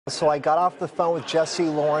So I got off the phone with Jesse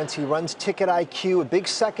Lawrence. He runs Ticket IQ, a big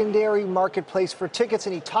secondary marketplace for tickets,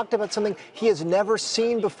 and he talked about something he has never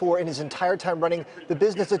seen before in his entire time running the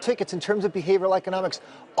business of tickets in terms of behavioral economics.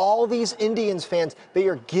 All these Indians fans, they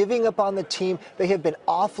are giving up on the team. They have been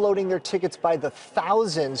offloading their tickets by the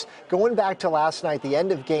thousands going back to last night, the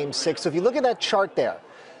end of Game 6. So if you look at that chart there,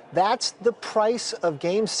 that's the price of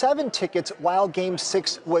Game 7 tickets while Game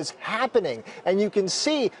 6 was happening. And you can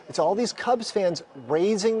see it's all these Cubs fans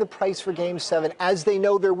raising the price for Game 7 as they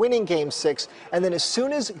know they're winning Game 6. And then as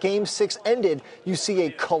soon as Game 6 ended, you see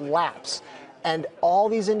a collapse. And all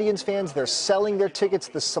these Indians fans, they're selling their tickets.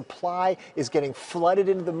 The supply is getting flooded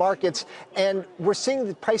into the markets. And we're seeing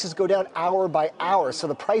the prices go down hour by hour. So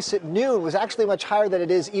the price at noon was actually much higher than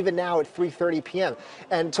it is even now at 3:30 p.m.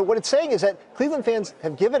 And so what it's saying is that Cleveland fans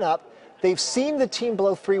have given up. They've seen the team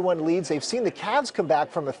blow 3-1 leads. They've seen the Cavs come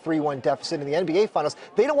back from a 3-1 deficit in the NBA Finals.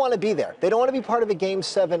 They don't want to be there. They don't want to be part of a Game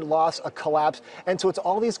 7 loss, a collapse. And so it's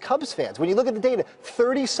all these Cubs fans. When you look at the data,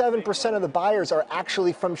 37% of the buyers are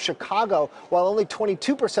actually from Chicago, while only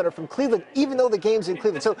 22% are from Cleveland, even though the game's in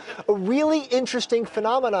Cleveland. So a really interesting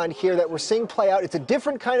phenomenon here that we're seeing play out. It's a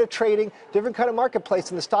different kind of trading, different kind of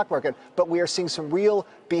marketplace in the stock market, but we are seeing some real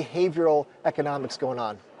behavioral economics going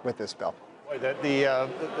on with this, Bill.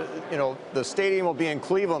 The stadium will be in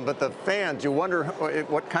Cleveland, but the fans, you wonder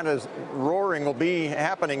what kind of roaring will be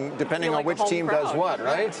happening depending on which team does what,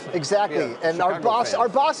 right? Exactly. Yeah, and our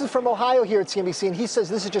boss is from Ohio here at CNBC, and he says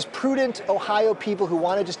this is just prudent Ohio people who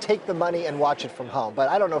want to just take the money and watch it from home. But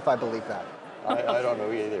I don't know if I believe that. I don't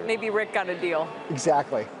know either. Maybe Rick got a deal.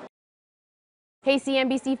 Exactly. Hey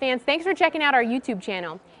CNBC fans, thanks for checking out our YouTube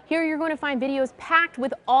channel. Here you're going to find videos packed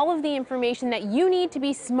with all of the information that you need to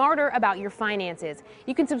be smarter about your finances.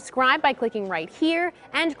 You can subscribe by clicking right here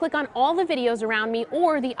and click on all the videos around me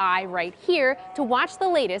or the I right here to watch the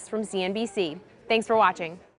latest from CNBC. Thanks for watching.